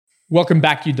Welcome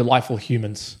back, you delightful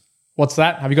humans. What's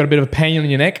that? Have you got a bit of a pain in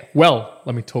your neck? Well,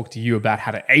 let me talk to you about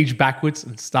how to age backwards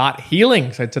and start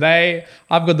healing. So today,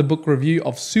 I've got the book review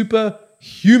of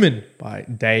Superhuman by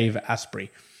Dave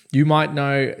Asprey. You might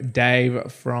know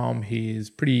Dave from his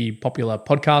pretty popular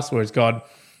podcast where he's got,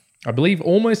 I believe,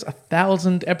 almost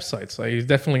 1,000 episodes. So he's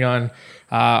definitely going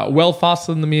well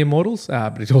faster than the mere mortals,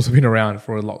 but he's also been around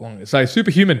for a lot longer. So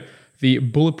Superhuman, the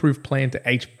bulletproof plan to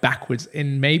age backwards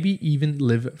and maybe even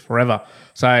live forever.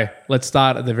 So let's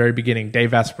start at the very beginning.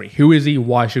 Dave Asprey, who is he?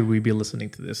 Why should we be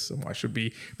listening to this? And why should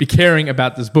we be caring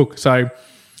about this book? So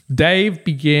Dave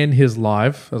began his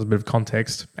life, as a bit of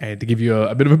context, and to give you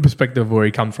a bit of a perspective of where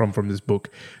he comes from this book.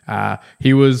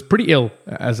 He was pretty ill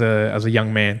as a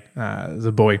young man, as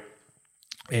a boy.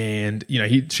 And,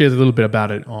 he shares a little bit about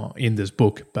it in this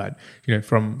book. But,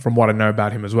 from what I know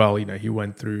about him as well, he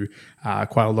went through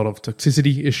quite a lot of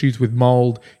toxicity issues with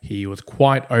mold. He was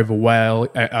quite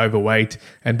overweight.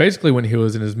 And basically when he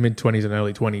was in his mid-20s and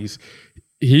early 20s,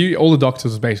 all the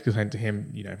doctors was basically saying to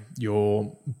him,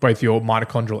 both your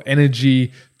mitochondrial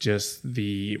energy, just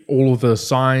all of the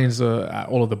signs,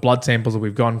 all of the blood samples that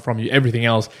we've gotten from you, everything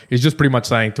else is just pretty much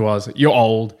saying to us, you're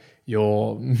old.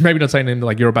 You're maybe not saying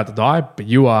like you're about to die, but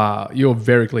you're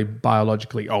very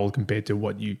biologically old compared to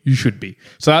what you should be.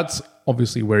 So that's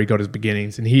obviously where he got his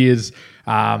beginnings, and he is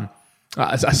a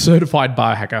certified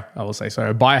biohacker, I will say. So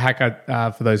a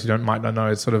biohacker, for those who might not know,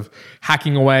 is sort of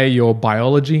hacking away your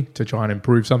biology to try and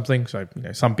improve something. So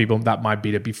some people that might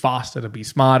be to be faster, to be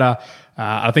smarter.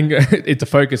 I think it's a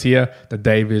focus here that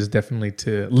Dave is definitely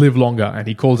to live longer, and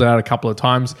he calls it out a couple of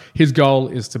times. His goal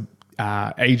is to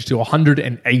age to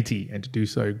 180 and to do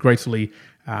so gracefully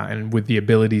and with the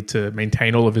ability to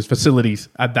maintain all of his facilities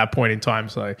at that point in time.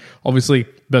 So obviously,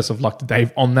 best of luck to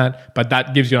Dave on that. But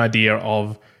that gives you an idea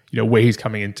of where he's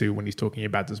coming into when he's talking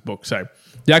about this book. So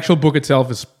the actual book itself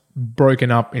is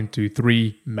broken up into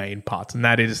three main parts, and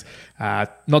that is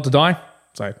not to die.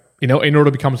 So in order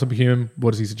to become a superhuman,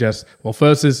 what does he suggest? Well,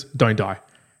 first is don't die.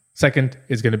 Second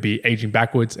is going to be aging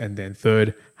backwards, and then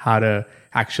third, how to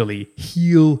actually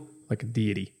heal like a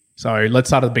deity. So let's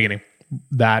start at the beginning,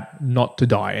 that not to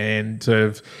die. And sort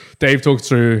of Dave talks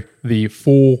through the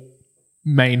four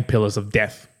main pillars of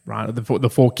death, right? The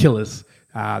four killers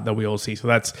that we all see. So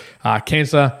that's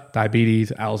cancer,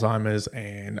 diabetes, Alzheimer's,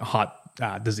 and heart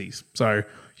disease. So,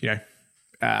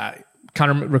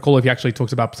 can't recall if he actually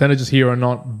talks about percentages here or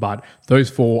not, but those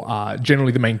four are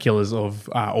generally the main killers of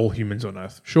all humans on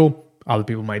Earth. Sure, other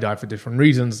people may die for different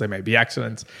reasons. They may be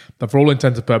accidents. But for all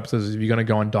intents and purposes, if you're going to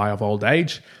go and die of old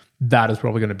age, that is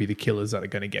probably going to be the killers that are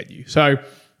going to get you. So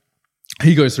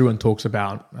he goes through and talks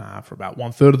about, for about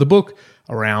 1/3 of the book,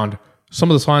 around some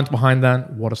of the science behind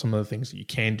that. What are some of the things that you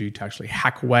can do to actually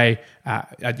hack away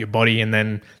at your body? And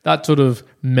then that sort of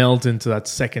melds into that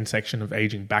second section of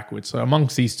aging backwards. So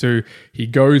amongst these two, he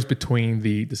goes between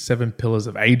the 7 pillars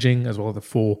of aging as well as the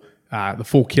four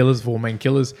main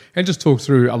killers, and just talks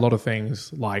through a lot of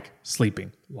things like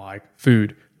sleeping, like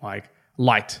food, like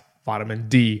light, vitamin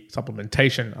D,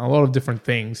 supplementation, a lot of different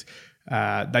things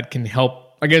that can help.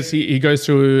 I guess he goes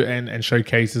through and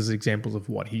showcases examples of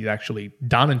what he's actually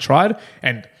done and tried,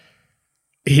 and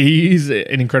he's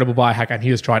an incredible biohacker, and he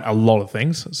has tried a lot of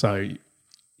things. So,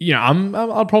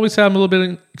 I'll probably say I'm a little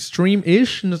bit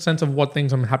extreme-ish in the sense of what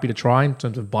things I'm happy to try in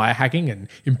terms of biohacking and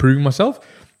improving myself,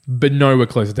 but nowhere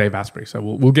close to Dave Asprey. So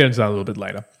we'll get into that a little bit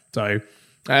later. So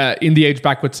in the age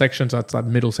backwards section, so that's that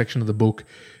middle section of the book,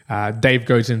 Dave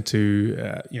goes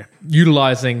into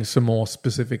utilizing some more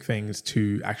specific things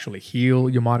to actually heal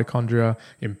your mitochondria,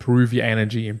 improve your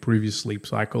energy, improve your sleep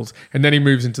cycles, and then he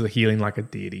moves into the healing like a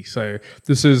deity. So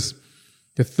this is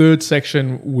the third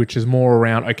section, which is more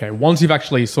around, okay, once you've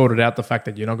actually sorted out the fact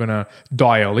that you're not going to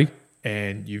die early,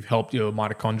 and you've helped your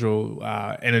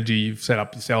mitochondrial energy, you've set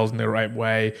up your cells in the right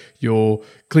way, you're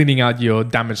cleaning out your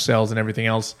damaged cells and everything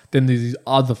else, then there's these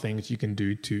other things you can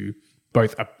do to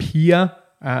both appear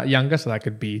younger. So that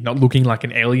could be not looking like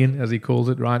an alien, as he calls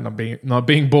it, right? Not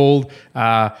being bald,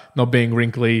 not being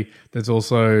wrinkly. There's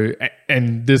also,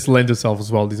 and this lends itself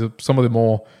as well, these are some of the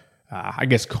more,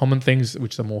 common things,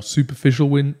 which are more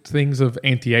superficial things of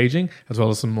anti-aging, as well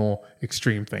as some more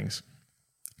extreme things.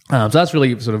 So that's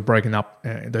really sort of broken up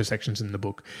those sections in the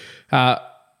book.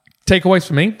 Takeaways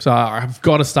for me. So I've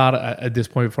got to start at this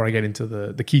point before I get into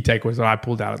the key takeaways that I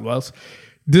pulled out as well.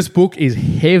 This book is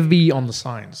heavy on the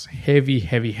science.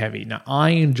 Heavy. Now, I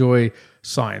enjoy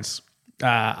science.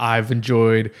 I've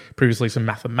enjoyed previously some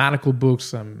mathematical books,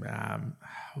 some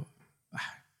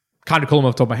Can't recall them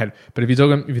off the top of my head, but if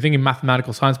you're thinking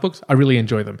mathematical science books, I really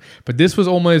enjoy them. But this was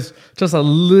almost just a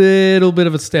little bit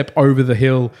of a step over the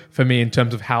hill for me in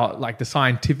terms of how like the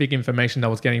scientific information that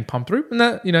was getting pumped through, and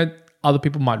that other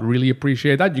people might really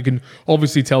appreciate that. You can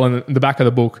obviously tell in the back of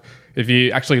the book if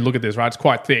you actually look at this, right? It's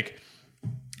quite thick.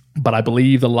 But I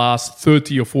believe the last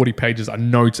 30 or 40 pages are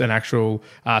notes and actual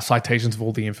citations of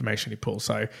all the information he pulls.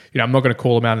 So, I'm not going to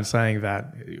call him out and saying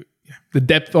that the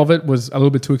depth of it was a little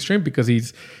bit too extreme because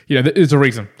there's a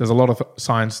reason. There's a lot of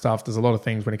science stuff. There's a lot of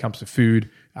things when it comes to food,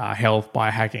 health,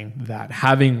 biohacking, that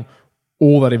having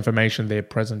all that information there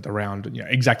present around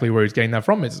exactly where he's getting that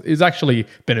from is actually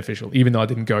beneficial, even though I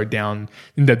didn't go down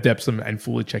in the depths and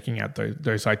fully checking out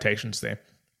those citations there.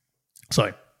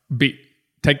 So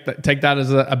take that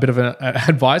as a bit of an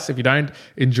advice. If you don't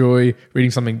enjoy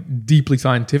reading something deeply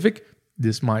scientific,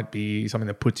 this might be something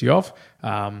that puts you off.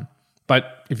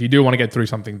 But if you do want to get through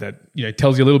something that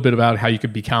tells you a little bit about how you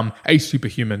could become a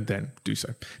superhuman, then do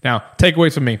so. Now,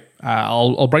 takeaways from me.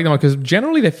 I'll break them up because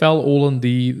generally they fell all in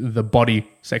the body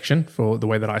section for the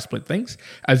way that I split things,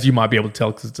 as you might be able to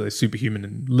tell because it's a superhuman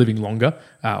and living longer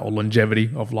or longevity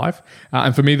of life.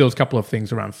 And for me, there was a couple of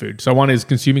things around food. So one is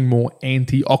consuming more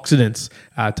antioxidants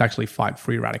to actually fight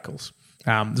free radicals.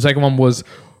 The second one was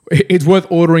it's worth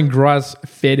ordering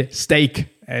grass-fed steak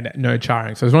and no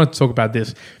charring. So I just wanted to talk about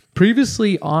this.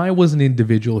 Previously, I was an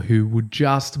individual who would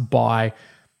just buy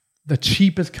the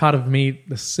cheapest cut of meat,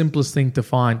 the simplest thing to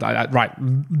find. Right,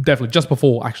 definitely, just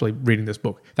before actually reading this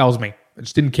book. That was me. I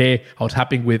just didn't care. I was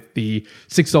happy with the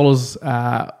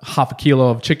 $6, half a kilo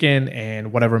of chicken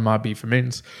and whatever it might be for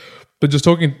mince. But just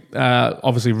talking,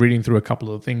 obviously reading through a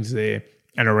couple of things there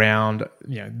and around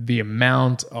the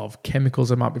amount of chemicals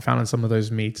that might be found in some of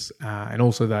those meats, and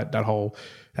also that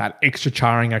extra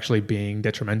charring actually being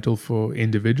detrimental for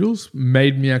individuals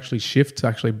made me actually shift to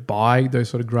actually buy those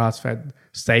sort of grass-fed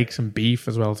steaks and beef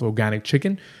as well as organic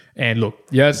chicken. And look,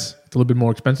 yes, it's a little bit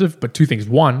more expensive, but two things.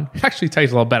 One, it actually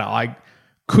tastes a lot better. I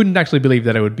couldn't actually believe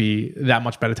that it would be that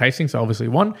much better tasting. So obviously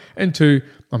one. And two,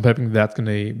 I'm hoping that's going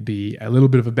to be a little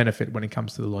bit of a benefit when it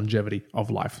comes to the longevity of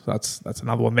life. So that's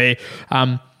another one there.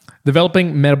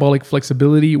 Developing metabolic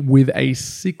flexibility with a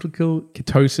cyclical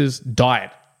ketosis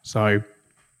diet. So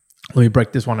let me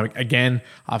break this one again.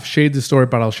 I've shared this story,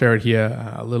 but I'll share it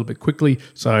here a little bit quickly.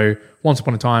 So once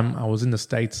upon a time, I was in the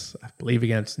States, I believe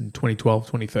again in 2012,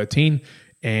 2013.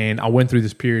 And I went through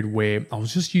this period where I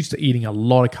was just used to eating a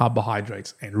lot of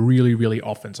carbohydrates and really, really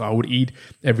often. So I would eat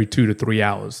every 2 to 3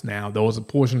 hours. Now, there was a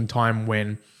portion of time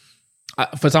when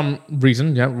for some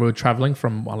reason, we were traveling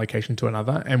from one location to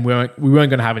another and we weren't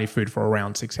going to have any food for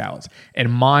around 6 hours.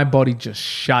 And my body just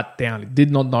shut down. It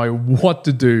did not know what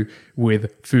to do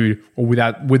with food or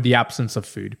with the absence of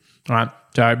food. All right.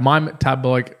 So my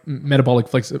metabolic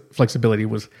flexibility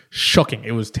was shocking.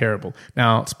 It was terrible.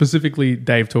 Now, specifically,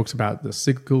 Dave talks about the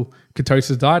cyclical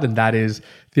ketosis diet, and that is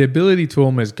the ability to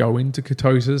almost go into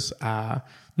ketosis,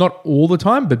 not all the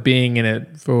time, but being in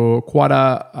it for quite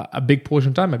a big portion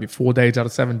of time, maybe 4 days out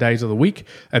of 7 days of the week,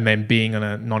 and then being on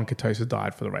a non-ketosis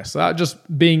diet for the rest. So just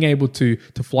being able to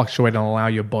fluctuate and allow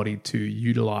your body to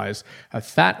utilize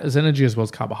fat as energy as well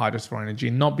as carbohydrates for energy,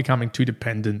 and not becoming too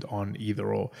dependent on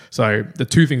either or. So the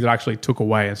two things that I actually took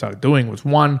away and started doing was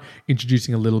one,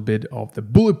 introducing a little bit of the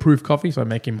bulletproof coffee, so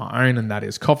making my own, and that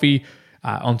is coffee,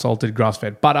 unsalted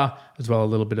grass-fed butter, as well as a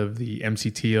little bit of the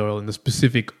MCT oil and the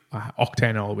specific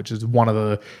octane oil, which is one of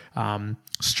the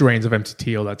strains of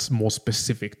MCT oil that's more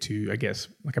specific to, I guess,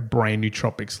 like a brain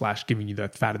nootropic / giving you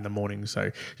that fat in the morning.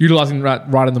 So utilizing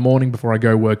that right in the morning before I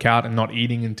go work out and not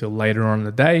eating until later on in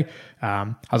the day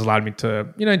has allowed me to,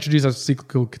 introduce a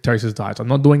cyclical ketosis diet. So I'm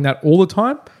not doing that all the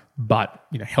time, but,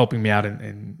 helping me out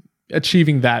and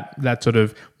achieving that sort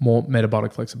of more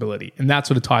metabolic flexibility. And that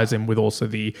sort of ties in with also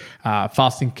the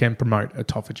fasting can promote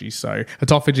autophagy. So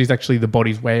autophagy is actually the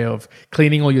body's way of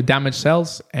cleaning all your damaged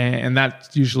cells. And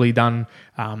that's usually done,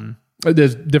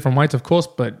 there's different ways, of course,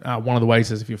 but one of the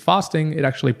ways is if you're fasting, it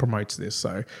actually promotes this.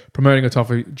 So promoting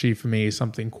autophagy for me is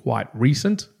something quite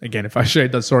recent. Again, if I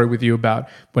shared that story with you about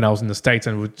when I was in the States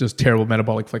and with just terrible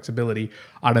metabolic flexibility,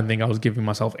 I don't think I was giving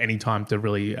myself any time to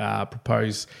really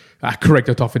propose correct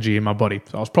autophagy in my body.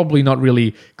 So I was probably not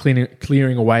really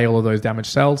clearing away all of those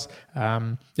damaged cells.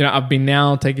 I've been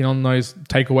now taking on those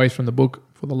takeaways from the book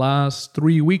for the last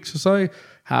 3 weeks or so.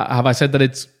 Have I said that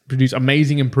it's produced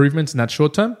amazing improvements in that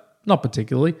short term? Not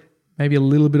particularly. Maybe a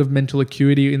little bit of mental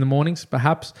acuity in the mornings,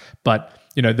 perhaps. But,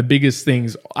 the biggest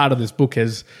things out of this book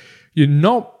is you're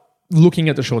not looking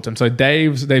at the short term. So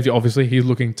Dave's obviously, he's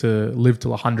looking to live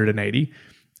till 180.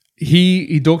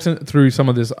 he talks through some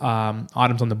of these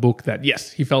items on the book that,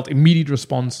 yes, he felt immediate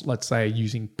response, let's say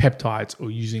using peptides or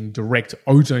using direct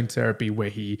ozone therapy, where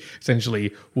he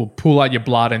essentially will pull out your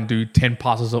blood and do 10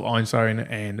 passes of ozone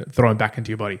and throw them back into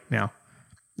your body. Now,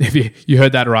 if you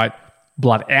heard that right,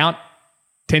 blood out,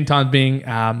 10 times being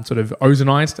sort of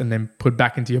ozonized and then put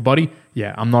back into your body.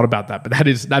 Yeah, I'm not about that, but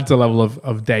that's the level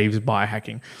of Dave's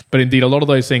biohacking. But indeed, a lot of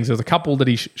those things, there's a couple that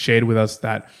he shared with us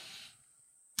that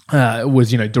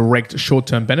was, direct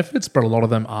short-term benefits, but a lot of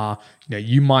them are,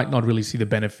 you might not really see the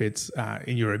benefits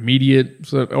in your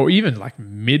immediate or even like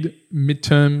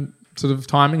mid-term sort of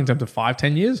timing in terms of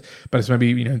 5-10 years, but it's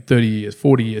maybe 30 years,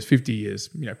 40 years, 50 years.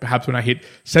 Perhaps when I hit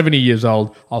 70 years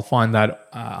old, I'll find that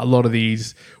a lot of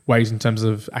these ways in terms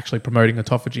of actually promoting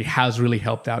autophagy has really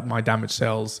helped out my damaged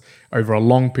cells over a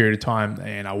long period of time,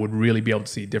 and I would really be able to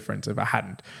see a difference if I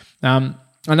hadn't.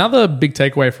 Another big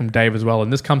takeaway from Dave as well,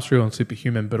 and this comes through on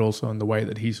Superhuman, but also in the way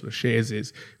that he sort of shares,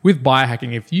 is with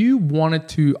biohacking, if you wanted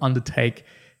to undertake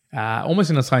almost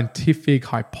in a scientific,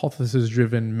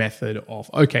 hypothesis-driven method of,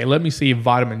 okay, let me see if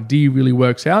vitamin D really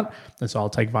works out, and so I'll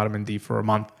take vitamin D for a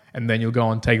month, and then you'll go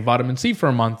and take vitamin C for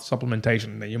a month, supplementation,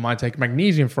 and then you might take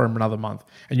magnesium for another month,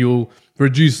 and you'll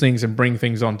reduce things and bring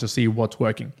things on to see what's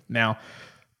working. Now,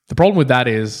 the problem with that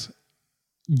is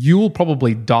you'll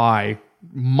probably die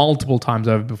multiple times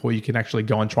over before you can actually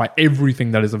go and try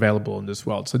everything that is available in this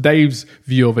world. So Dave's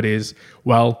view of it is,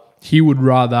 well, he would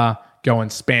rather go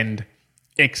and spend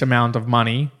X amount of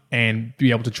money and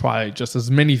be able to try just as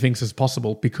many things as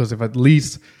possible, because if at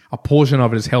least a portion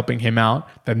of it is helping him out,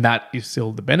 then that is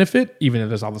still the benefit, even if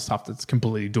there's other stuff that's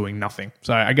completely doing nothing.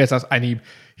 So I guess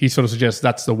he sort of suggests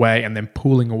that's the way, and then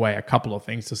pulling away a couple of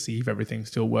things to see if everything's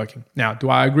still working. Now, do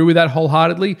I agree with that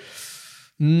wholeheartedly?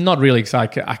 Not really, because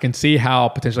I can see how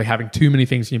potentially having too many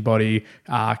things in your body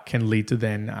can lead to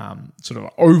then sort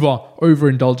of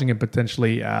overindulging in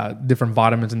potentially different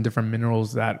vitamins and different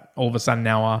minerals that all of a sudden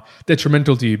now are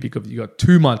detrimental to you because you got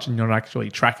too much and you're not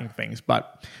actually tracking things.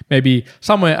 But maybe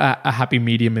somewhere a happy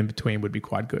medium in between would be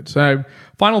quite good. So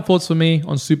final thoughts for me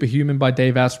on Superhuman by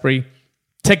Dave Asprey.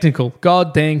 Technical,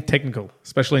 god dang technical,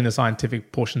 especially in the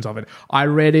scientific portions of it. I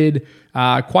read it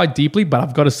quite deeply, but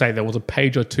I've got to say there was a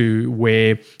page or two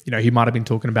where he might have been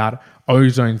talking about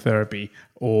ozone therapy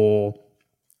or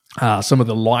some of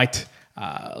the light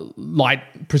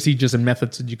procedures and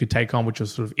methods that you could take on, which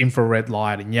was sort of infrared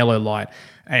light and yellow light.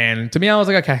 And to me, I was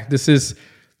like, okay, this is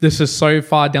so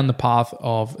far down the path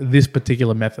of this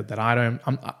particular method that I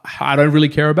don't really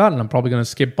care about, and I'm probably going to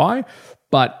skip by.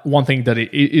 But one thing that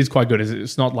it is quite good is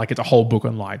it's not like it's a whole book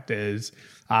on light. There's,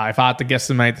 if I had to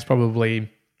guesstimate, there's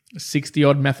probably 60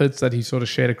 odd methods that he sort of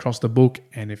shared across the book.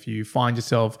 And if you find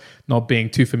yourself not being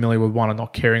too familiar with one or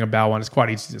not caring about one, it's quite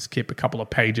easy to skip a couple of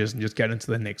pages and just get into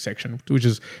the next section, which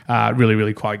is really,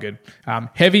 really quite good.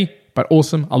 Heavy, but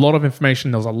awesome. A lot of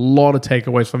information. There was a lot of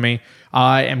takeaways for me.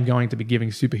 I am going to be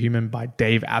giving Superhuman by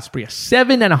Dave Asprey a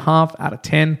 7.5 out of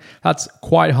 10. That's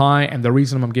quite high. And the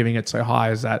reason I'm giving it so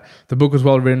high is that the book was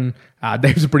well written.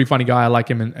 Dave's a pretty funny guy. I like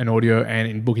him in audio, and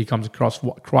in book he comes across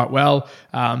quite well.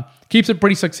 Keeps it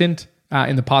pretty succinct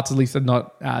in the parts at least that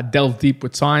not delve deep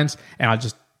with science. And I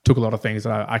just took a lot of things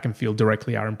that I can feel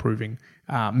directly are improving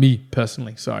me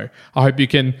personally. So I hope you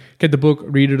can get the book,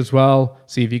 read it as well,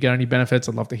 see if you get any benefits.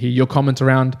 I'd love to hear your comments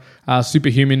around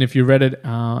Superhuman if you read it.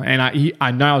 And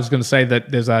I know I was going to say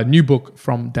that there's a new book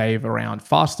from Dave around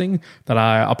fasting that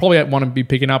I'll probably want to be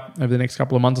picking up over the next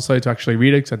couple of months or so to actually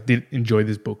read it, because I did enjoy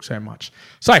this book so much.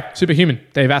 So Superhuman,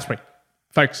 Dave Asprey.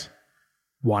 Folks,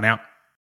 one out.